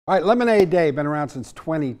All right, Lemonade Day, been around since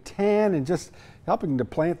 2010 and just helping to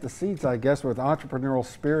plant the seeds, I guess, with entrepreneurial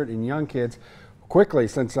spirit in young kids. Quickly,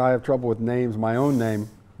 since I have trouble with names, my own name.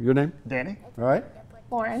 Your name? Danny. All right.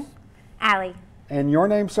 Lauren. Allie. And your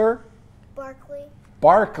name, sir? Barkley.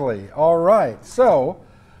 Barkley. All right. So,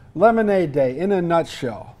 Lemonade Day, in a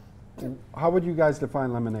nutshell, how would you guys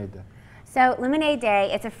define Lemonade Day? So Lemonade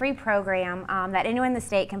Day, it's a free program that anyone in the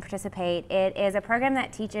state can participate. It is a program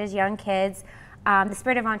that teaches young kids the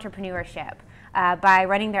spirit of entrepreneurship by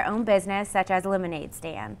running their own business, such as a lemonade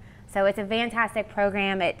stand. So it's a fantastic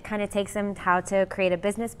program. It kind of takes them how to create a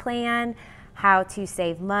business plan, how to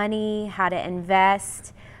save money, how to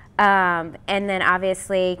invest, and then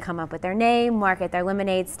obviously come up with their name, market their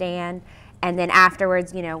lemonade stand, and then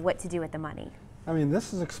afterwards, you know, what to do with the money. I mean, this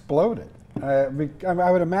has exploded. I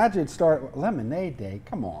would imagine start Lemonade Day,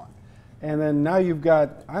 come on. And then now you've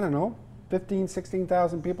got, I don't know, 15,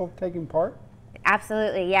 16,000 people taking part?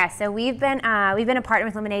 Absolutely, yes. So we've been a partner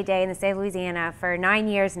with Lemonade Day in the state of Louisiana for 9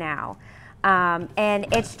 years now. And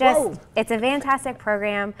it's just, it's a fantastic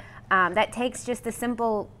program that takes just the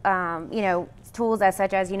simple, you know, tools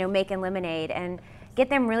such as, you know, making lemonade and get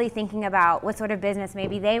them really thinking about what sort of business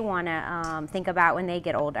maybe they want to think about when they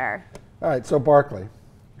get older. All right, so Barkley,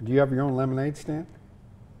 do you have your own lemonade stand?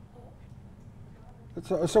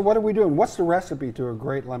 So what are we doing? What's the recipe to a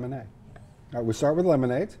great lemonade? All right, we start with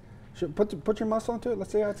lemonades. Put your muscle into it.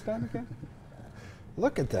 Let's see how it's done again.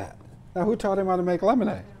 Look at that. Now, who taught him how to make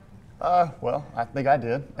lemonade? Well, I think I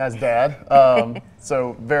did, as dad.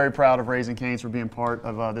 So very proud of Raising Cane's for being part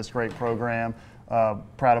of this great program.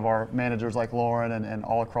 Proud of our managers like Lauren and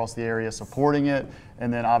all across the area supporting it.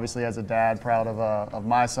 And then obviously as a dad, proud of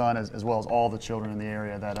my son as well as all the children in the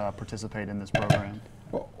area that participate in this program.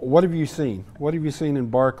 Well, what have you seen? What have you seen in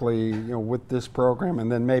Barkley, you know, with this program,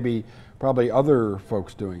 and then maybe probably other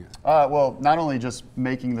folks doing it? Well, not only just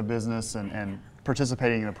making the business and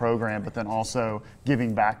participating in the program, but then also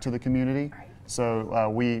giving back to the community. So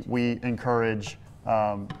we encourage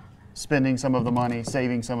spending some of the money,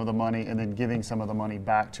 saving some of the money, and then giving some of the money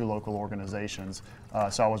back to local organizations.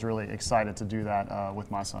 So I was really excited to do that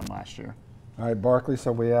with my son last year. All right, Barkley,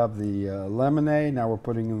 so we have the lemonade, now we're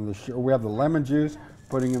putting in the we have the lemon juice,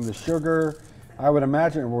 putting in the sugar. I would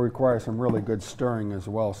imagine it will require some really good stirring as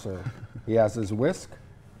well, so he has his whisk.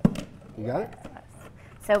 You got it?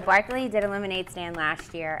 So Barkley did a lemonade stand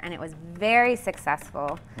last year, and it was very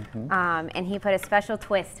successful. And he put a special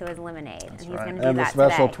twist to his lemonade, and he's going to do that today. And the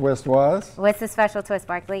special twist was? What's the special twist,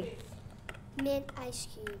 Barkley? Mint ice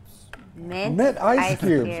cubes. Mint ice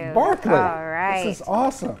cubes. Barkley, all right. This is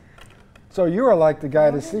awesome. So you are like the guy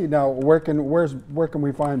to see. Now, where can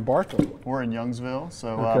we find Barkley? We're in Youngsville,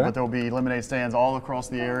 so but there will be lemonade stands all across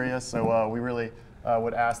the area. So we really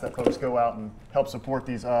would ask that folks go out and help support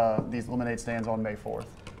these lemonade stands on May 4th.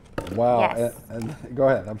 Wow. Yes. And go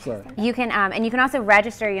ahead. I'm sorry. You can and you can also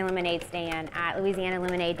register your lemonade stand at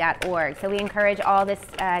louisianalemonade.org. So we encourage all this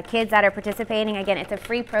kids that are participating. Again, it's a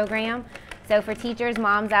free program. So for teachers,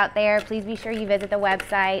 moms out there, please be sure you visit the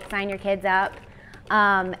website, sign your kids up.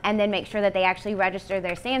 And then make sure that they actually register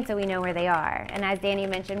their stand so we know where they are. And as Danny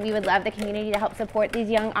mentioned, we would love the community to help support these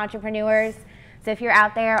young entrepreneurs. So if you're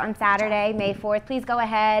out there on Saturday, May 4th, please go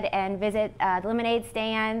ahead and visit the lemonade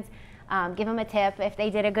stands, give them a tip if they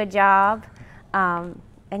did a good job. And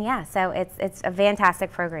yeah, so it's a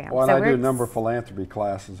fantastic program. Well, so and I do a number of philanthropy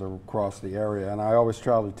classes across the area, and I always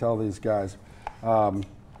try to tell these guys,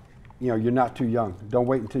 you know, you're not too young. Don't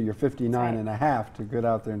wait until you're 59 and a half to get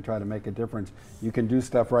out there and try to make a difference. You can do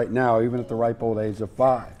stuff right now, even at the ripe old age of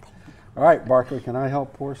 5. All right, Barkley, can I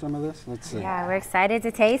help pour some of this? Let's see. Yeah, we're excited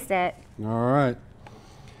to taste it. All right.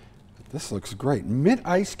 This looks great. Mint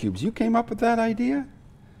ice cubes. You came up with that idea?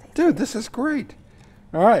 Dude, this is great.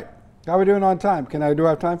 All right. How are we doing on time? Do I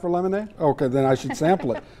have time for lemonade? Okay, then I should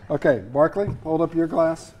sample it. Okay, Barkley, hold up your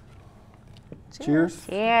glass. Cheers.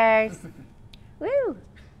 Cheers. Woo.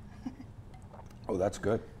 Oh, that's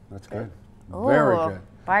good. That's good. Ooh, Very good.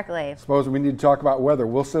 Barkley. Suppose we need to talk about weather.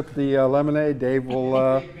 We'll sip the lemonade. Dave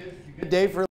will... Dave for